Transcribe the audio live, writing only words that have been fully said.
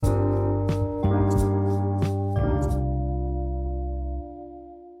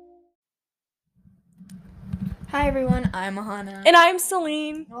Hi everyone, I'm Ahana. And I'm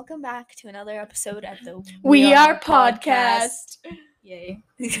Celine. Welcome back to another episode at the We Are Podcast. Yay.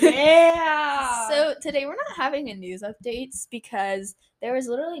 Yeah. So today we're not having a news updates because there was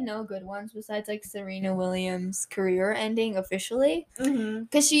literally no good ones besides like Serena Williams' career ending officially.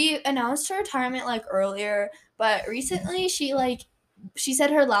 Because she announced her retirement like earlier, but recently she said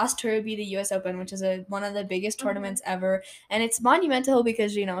her last tour would be the U.S. Open, which is one of the biggest tournaments ever, and it's monumental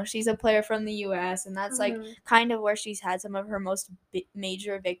because she's a player from the U.S. and that's like kind of where she's had some of her most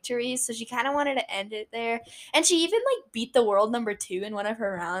major victories. So she kind of wanted to end it there, and she even like beat the world number 2 in one of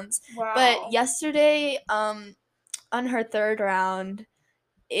her rounds. Wow. But yesterday, on her third round,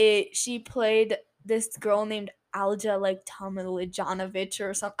 she played this girl named Alja like Tomiljanovic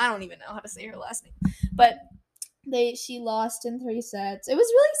or something. I don't even know how to say her last name, but she lost in 3 sets. It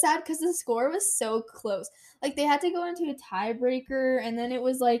was really sad because the score was so close. Like they had to go into a tiebreaker, and then it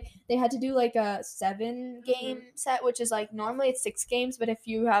was like they had to do like a 7-game set, which is like normally it's 6 games, but if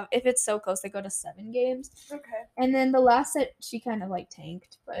it's so close, they go to 7 games. Okay. And then the last set she kind of like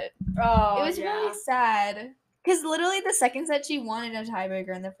tanked, but it was really sad because literally the second set she won in a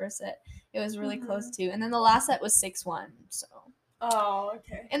tiebreaker, and the first set it was really close too, and then the last set was 6-1. So. Oh,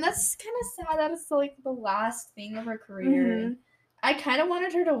 okay. And that's kind of sad that it's like the last thing of her career. I kind of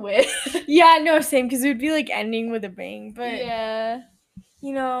wanted her to win. Yeah, no, same, because it would be like ending with a bang. But yeah,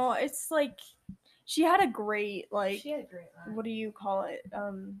 it's like she had a great run. What do you call it?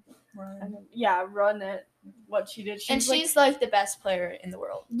 Run. Run at what she did. She's like the best player in the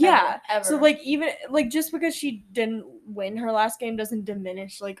world. Yeah. Ever. So like even like just because she didn't win her last game doesn't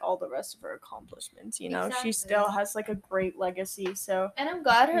diminish like all the rest of her accomplishments. Exactly. She still has like a great legacy. So. And I'm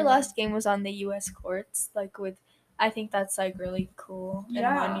glad her last game was on the U.S. courts. I think that's like really cool and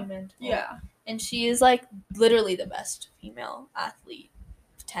monumental. Yeah. And she is like literally the best female athlete,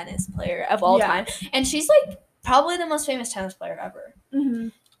 tennis player of all time. And she's like probably the most famous tennis player ever.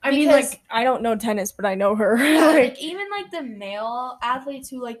 I mean, like, I don't know tennis, but I know her. Yeah, even, like, the male athletes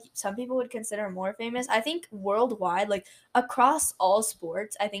who, like, some people would consider more famous, I think worldwide, like, across all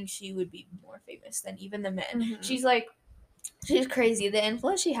sports, I think she would be more famous than even the men. She's crazy. The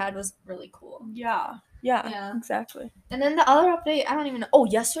influence she had was really cool. Yeah, exactly. And then the other update, I don't even know. Oh,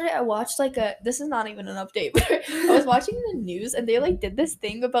 yesterday I watched this is not even an update, but I was watching the news and they like did this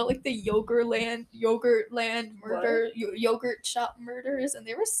thing about like the Yogurtland murder, yogurt shop murders, and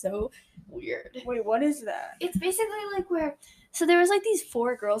they were so weird. Wait, what is that? It's basically like so there was like these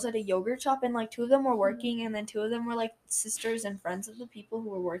 4 girls at a yogurt shop, and like 2 of them were working, and then 2 of them were like sisters and friends of the people who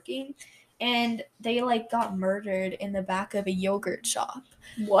were working. And they, like, got murdered in the back of a yogurt shop.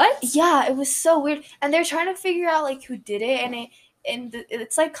 What? Yeah, it was so weird. And they're trying to figure out, like, who did it. And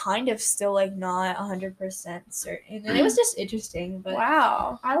it's, like, kind of still, like, not 100% certain. And it was just interesting. But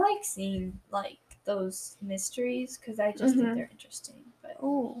wow. I like seeing, like, those mysteries because I just think they're interesting. But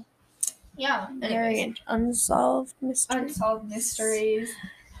yeah. Very unsolved mysteries. Unsolved mysteries.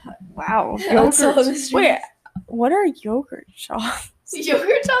 Wow. Unsolved mysteries. Wait, what are yogurt shops?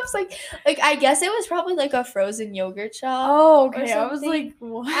 Yogurt shops, like I guess it was probably like a frozen yogurt shop. Oh, okay. I was like,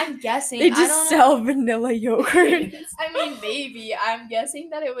 what? I'm guessing they just sell vanilla yogurt. I mean, maybe. I'm guessing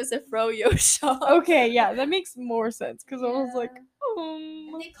that it was a froyo shop. Okay, yeah, that makes more sense because I was like,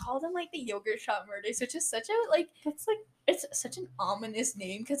 And they call them like the yogurt shop murders, which is such a it's such an ominous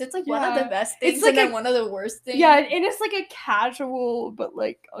name because it's like one of the best things it's like and then one of the worst things. Yeah, and it's like a casual but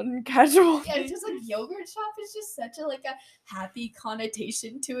like uncasual. Yeah, it's just like yogurt shop is just such a like a happy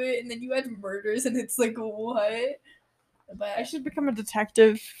connotation to it, and then you add murders and it's like what? But I should become a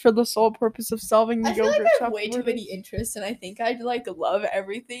detective for the sole purpose of solving the yogurt shop. I feel like I have way too many interests, and I think I'd like love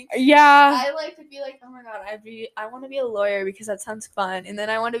everything. Yeah. I like to be like, oh my god, I want to be a lawyer because that sounds fun, and then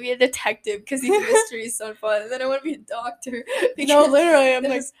I want to be a detective because these mysteries sound fun, and then I want to be a doctor. No, literally, I'm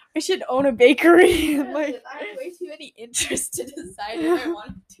like, I should own a bakery. Like, I have way too many interests to decide if I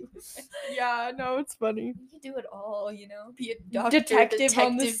want to do it. Yeah, no, it's funny. You can do it all, be a doctor, detective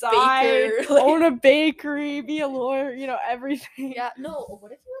on the side, baker, own a bakery, be a lawyer, everything. Yeah, no,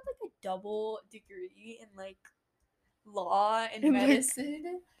 what if you had like a double degree in like law and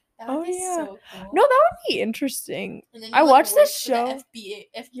medicine? That would be so cool. No, that would be interesting. And then I watched this show.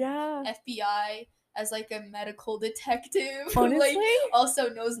 FBI as like a medical detective Honestly? who like also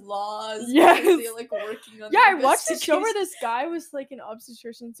knows laws. Yes. They're like working on. Yeah, I watched the show where this guy was like an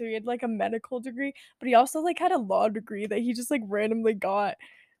obstetrician, so he had like a medical degree, but he also like had a law degree that he just like randomly got.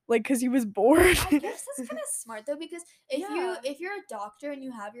 Like, because he was bored. I guess that's kind of smart though, because if you're a doctor and you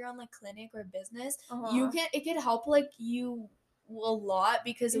have your own like clinic or business, it could help like you a lot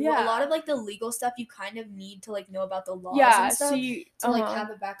because a lot of like the legal stuff you kind of need to like know about the laws and stuff to like have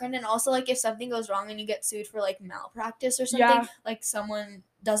a background. And also like if something goes wrong and you get sued for like malpractice or something, like someone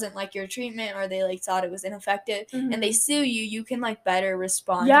doesn't like your treatment or they like thought it was ineffective and they sue you, you can like better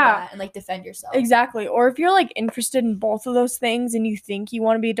respond to that and like defend yourself. Exactly. Or if you're like interested in both of those things and you think you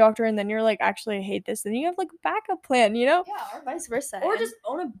want to be a doctor and then you're like, actually I hate this, then you have like a backup plan, you know? Yeah, or vice versa. Or just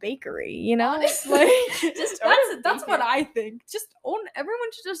own a bakery, you know? Honestly, just that's what I think. Just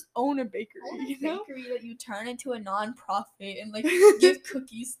everyone should just own a bakery. Own a bakery that you turn into a non-profit and like give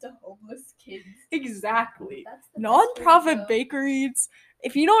cookies to homeless kids. Exactly. Non-profit bakeries.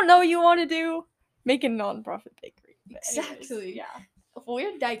 If you don't know what you want to do, make a non-profit bakery. Exactly. Anyways, yeah.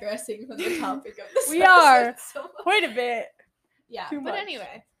 We're digressing from the topic of this. We are. So wait a bit. Yeah. But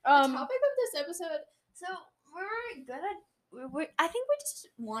anyway, the topic of this episode. So we're gonna. I think we just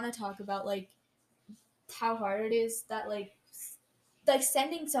want to talk about like how hard it is that like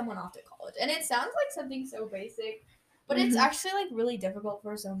sending someone off to college, and it sounds like something so basic. But it's actually like really difficult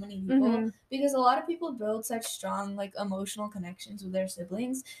for so many people because a lot of people build such strong like emotional connections with their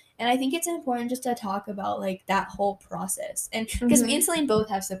siblings, and I think it's important just to talk about like that whole process. And because me and Celine both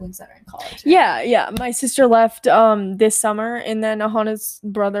have siblings that are in college. Right? Yeah. My sister left this summer, and then Ahana's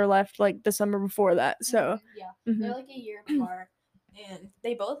brother left like the summer before that. So they're like a year apart, and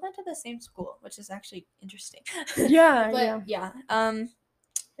they both went to the same school, which is actually interesting.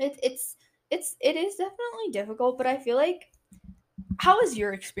 It is definitely difficult, but I feel like, how was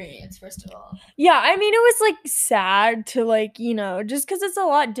your experience, first of all? Yeah, I mean, it was like sad to like, you know, just because it's a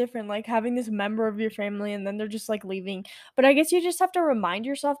lot different, like having this member of your family and then they're just like leaving. But I guess you just have to remind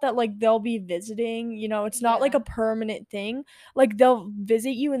yourself that like they'll be visiting, you know, it's not like a permanent thing. Like they'll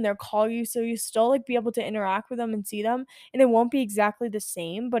visit you and they'll call you, so you still like be able to interact with them and see them. And it won't be exactly the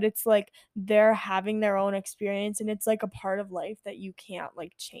same, but it's like they're having their own experience and it's like a part of life that you can't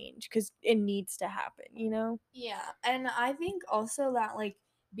like change because it needs to happen, you know? Yeah, and I think also that like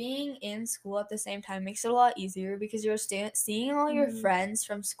being in school at the same time makes it a lot easier because you're seeing all your friends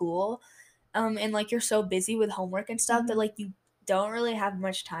from school, and like you're so busy with homework and stuff that like you don't really have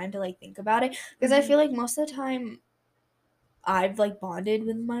much time to like think about it. Because I feel like most of the time I've like bonded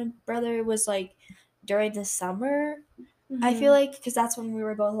with my brother was like during the summer. I feel like because that's when we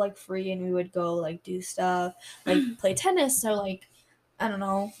were both like free and we would go like do stuff like play tennis or like I don't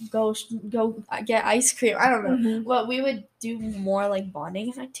know, go get ice cream. I don't know. But we would do more like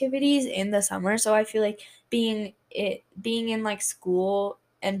bonding activities in the summer. So I feel like being in like school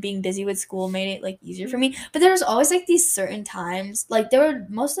and being busy with school made it like easier for me. But there was always like these certain times, like there were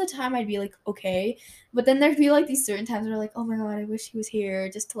most of the time I'd be like okay, but then there'd be like these certain times where like, oh my god, I wish he was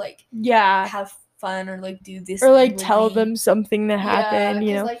here just to like have fun or like do this or like tell them something that happened,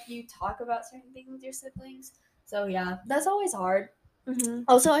 you know, like you talk about certain things with your siblings. So yeah, that's always hard.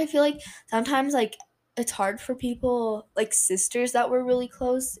 Also, I feel like sometimes like it's hard for people like sisters that were really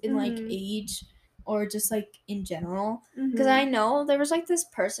close in like age or just like in general, because I know there was like this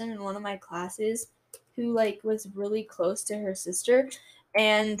person in one of my classes who like was really close to her sister,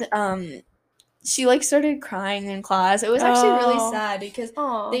 and she like started crying in class. It was actually really sad because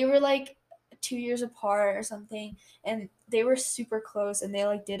they were like 2 years apart or something, and they were super close and they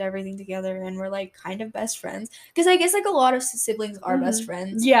like did everything together and were like kind of best friends, because I guess like a lot of siblings are best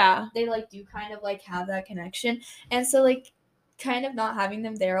friends. They like do kind of like have that connection, and so like kind of not having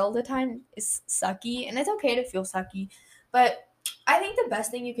them there all the time is sucky, and it's okay to feel sucky, but I think the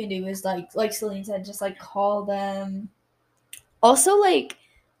best thing you can do is like Celine said, just like call them, also like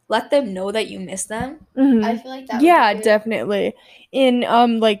let them know that you miss them. I feel like that would be good. Definitely.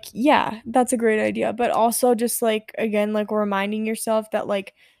 And like that's a great idea, but also just like again like reminding yourself that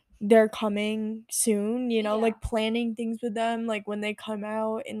like they're coming soon, you know, like planning things with them like when they come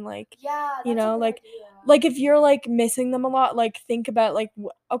out, and like you know like like if you're like missing them a lot, like think about like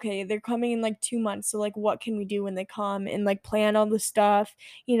okay, they're coming in like 2 months, so like what can we do when they come, and like plan all the stuff,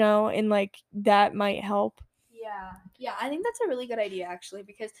 you know, and like that might help. Yeah, I think that's a really good idea actually,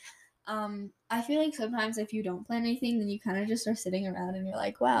 because I feel like sometimes if you don't plan anything, then you kind of just are sitting around and you're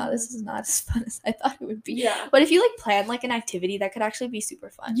like, wow, this is not as fun as I thought it would be. But if you like plan like an activity, that could actually be super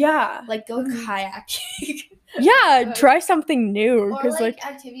fun. Like go kayaking. Try something new, or like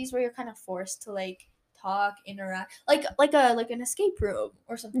activities where you're kind of forced to like talk, interact, like an escape room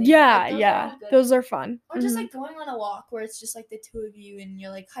or something. Those are fun. Or just like going on a walk where it's just like the two of you and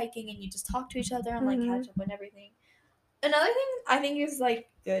you're like hiking and you just talk to each other and like catch up and everything. Another thing I think is like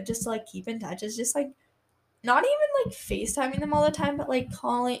good just to like keep in touch is just like not even like FaceTiming them all the time, but like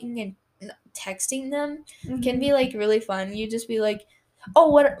calling and texting them can be like really fun. You just be like, Oh,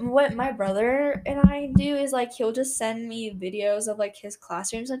 what my brother and I do is like he'll just send me videos of like his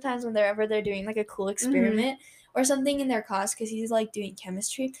classroom sometimes whenever they're doing like a cool experiment or something in their class because he's like doing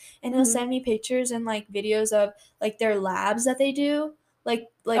chemistry, and he'll send me pictures and like videos of like their labs that they do, like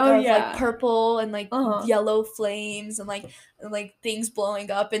Oh of like yeah. purple and like Uh-huh. yellow flames and like things blowing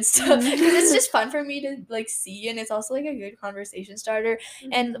up and stuff, because it's just fun for me to like see, and it's also like a good conversation starter.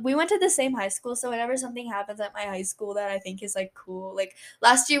 And we went to the same high school, so whenever something happens at my high school that I think is like cool, like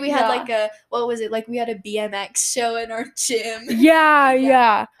last year we had like a, what was it, like we had a BMX show in our gym. Yeah,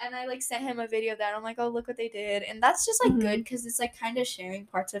 yeah. And I like sent him a video of that. I'm like, oh, look what they did. And that's just like good because it's like kind of sharing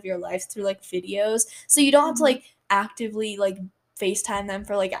parts of your life through like videos. So you don't have to like actively like FaceTime them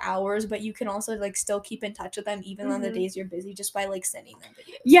for like hours, but you can also like still keep in touch with them even on the days you're busy just by like sending them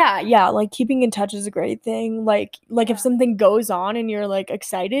videos. Yeah, like keeping in touch is a great thing. Like Yeah. if something goes on and you're like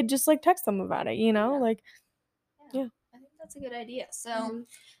excited, just like text them about it, you know? Yeah. Like Yeah. I think that's a good idea. So,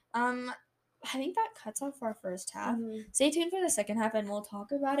 I think that cuts off our first half. Stay tuned for the second half and we'll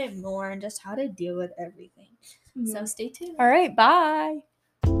talk about it more and just how to deal with everything. So stay tuned. All right, bye.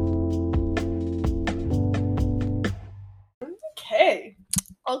 Okay.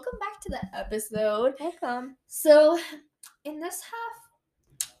 Welcome back to the episode. Welcome. So, in this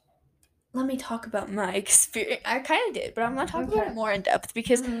half, let me talk about my experience. I kind of did, but I'm going to talk about it more in depth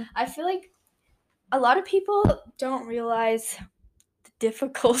because I feel like a lot of people don't realize the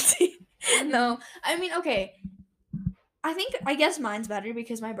difficulty. No, I mean, okay. I guess mine's better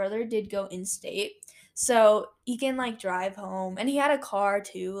because my brother did go in state. So he can like drive home, and he had a car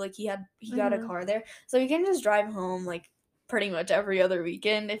too. Like he got a car there. So he can just drive home like pretty much every other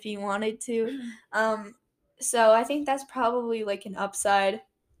weekend if he wanted to. So I think that's probably like an upside.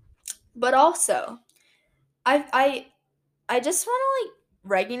 But also, I I just want to like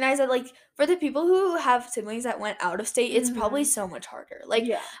recognize that like for the people who have siblings that went out of state, it's probably so much harder. Like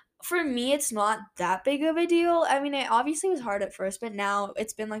for me, it's not that big of a deal. I mean, it obviously was hard at first, but now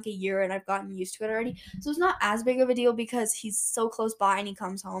it's been like a year and I've gotten used to it already. So it's not as big of a deal because he's so close by and he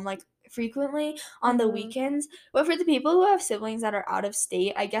comes home like frequently on the weekends. But for the people who have siblings that are out of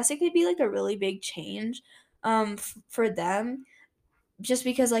state, I guess it could be like a really big change for them, just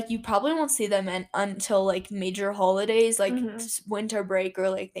because like you probably won't see them until like major holidays like winter break or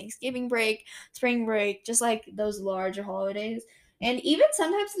like Thanksgiving break, spring break, just like those larger holidays. And even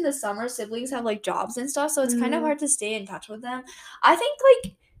sometimes in the summer, siblings have like jobs and stuff, so it's kind of hard to stay in touch with them. I think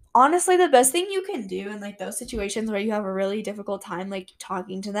like honestly the best thing you can do in like those situations where you have a really difficult time like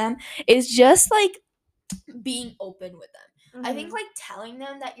talking to them is just like being open with them. I think like telling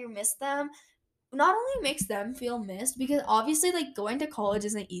them that you miss them not only makes them feel missed, because obviously like going to college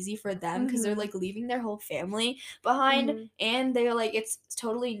isn't easy for them because they're like leaving their whole family behind, and they're like it's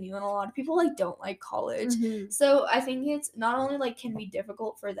totally new and a lot of people like don't like college. So I think it's not only like can be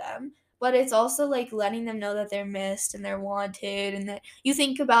difficult for them, but it's also like letting them know that they're missed and they're wanted and that you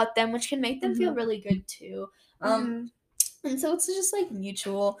think about them, which can make them feel really good too. And so it's just like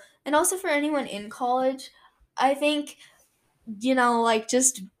mutual. And also for anyone in college, I think like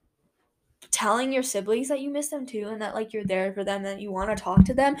just telling your siblings that you miss them too and that like you're there for them, that you want to talk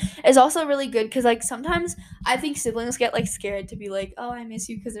to them is also really good, because like sometimes I think siblings get like scared to be like, oh, I miss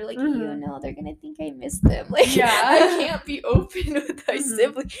you, because they're like, you know, they're gonna think I miss them, like I can't be open with my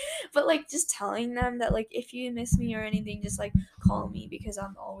sibling. But like just telling them that like if you miss me or anything, just like call me because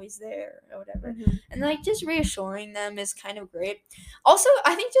I'm always there or whatever. And like just reassuring them is kind of great. Also,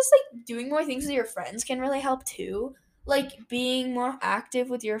 I think just like doing more things with your friends can really help too, like being more active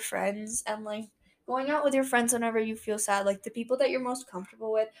with your friends and like going out with your friends whenever you feel sad, like the people that you're most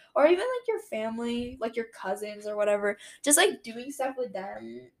comfortable with, or even like your family, like your cousins or whatever, just like doing stuff with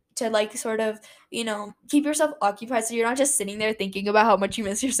them to like sort of keep yourself occupied so you're not just sitting there thinking about how much you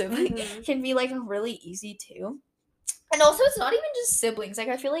miss your sibling can be like really easy too. And also it's not even just siblings, like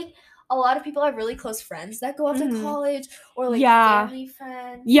I feel like a lot of people have really close friends that go off to college, or like family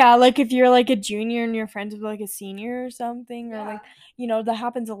friends. Yeah, like if you're like a junior and you're friends with like a senior or something, or like, that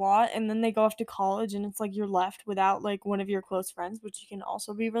happens a lot. And then they go off to college and it's like you're left without like one of your close friends, which can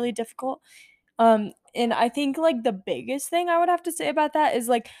also be really difficult. And I think like the biggest thing I would have to say about that is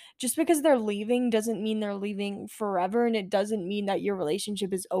like just because they're leaving doesn't mean they're leaving forever, and it doesn't mean that your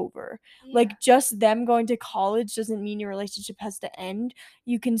relationship is over. Like just them going to college doesn't mean your relationship has to end.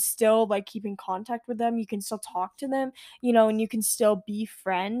 You can still like keep in contact with them, you can still talk to them, and you can still be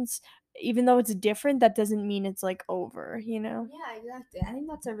friends. Even though it's different, that doesn't mean it's like over. Yeah, exactly. I think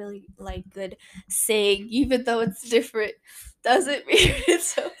that's a really like good saying. Even though it's different, doesn't mean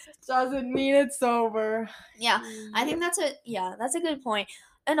it's over. Doesn't mean it's over. Yeah, I think that's a good point.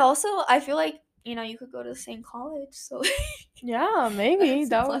 And also, I feel like you could go to the same college. So Yeah, maybe. that's a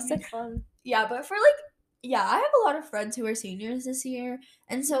That would plus be side. fun. Yeah, but I have a lot of friends who are seniors this year,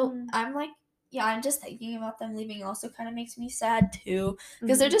 and so Mhm. I'm like, yeah, I'm just thinking about them leaving also kind of makes me sad too,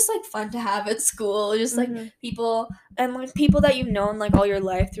 because they're Mhm. just like fun to have at school, just like Mhm. people and like people that you've known like all your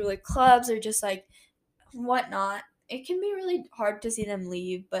life through like clubs or just like whatnot. It can be really hard to see them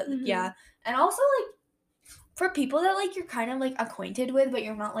leave, but yeah, Mhm. and also like for people that like you're kind of like acquainted with but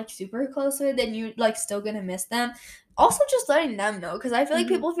you're not like super close with and you're like still gonna miss them, also just letting them know, because I feel like Mhm.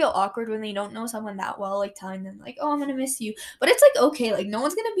 people feel awkward when they don't know someone that well, like telling them like, oh, I'm gonna miss you, but it's like okay, like no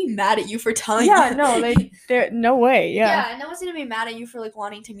one's gonna be mad at you for telling Yeah, them. no, they're no way, yeah. Yeah, and no one's gonna be mad at you for like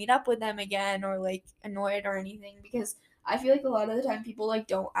wanting to meet up with them again or like annoyed or anything, because I feel like a lot of the time people like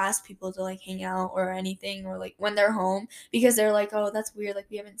don't ask people to like hang out or anything or like when they're home, because they're like, oh, that's weird, like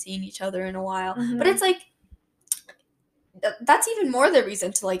we haven't seen each other in a while, but Mhm. it's like that's even more the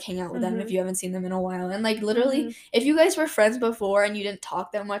reason to like hang out with them if Mhm. you haven't seen them in a while. And like literally, Mhm. if you guys were friends before and you didn't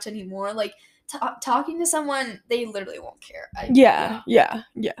talk that much anymore, like talking to someone, they literally won't care. Yeah, yeah,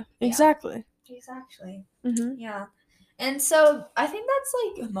 yeah. Yeah, Exactly. exactly. Mhm. Yeah, and so I think that's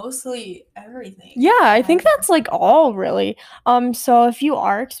like mostly everything. Yeah, I think that's like all really. So if you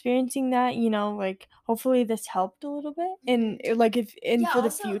are experiencing that, like hopefully this helped a little bit and like if in Yeah, for the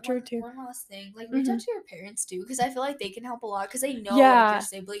also future too. one last thing, like reach out Mhm. to your parents too, because I feel like they can help a lot because they know like your Yeah.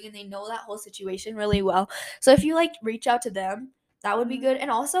 sibling and they know that whole situation really well. So if you like reach out to them, that would be Mhm. good.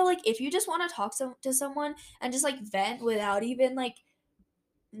 And also like if you just want to talk to someone and just like vent without even like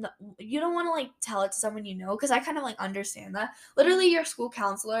you don't want to like tell it to someone because I kind of like understand that. Literally, your school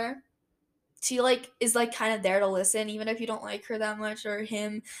counselor, she like is like kind of there to listen even if you don't like her that much or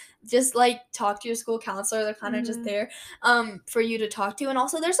him, just like talk to your school counselor. They're kind of just Mhm. there for you to talk to. And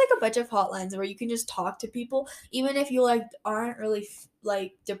also there's like a bunch of hotlines where you can just talk to people even if you like aren't really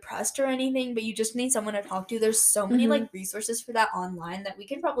like depressed or anything, but you just need someone to talk to. There's so many like Mhm. resources for that online that we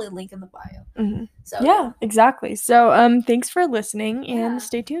can probably link in the bio. Mhm. So Yeah, yeah. exactly. So thanks for listening and Yeah,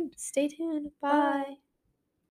 stay tuned. stay tuned. Bye. Bye.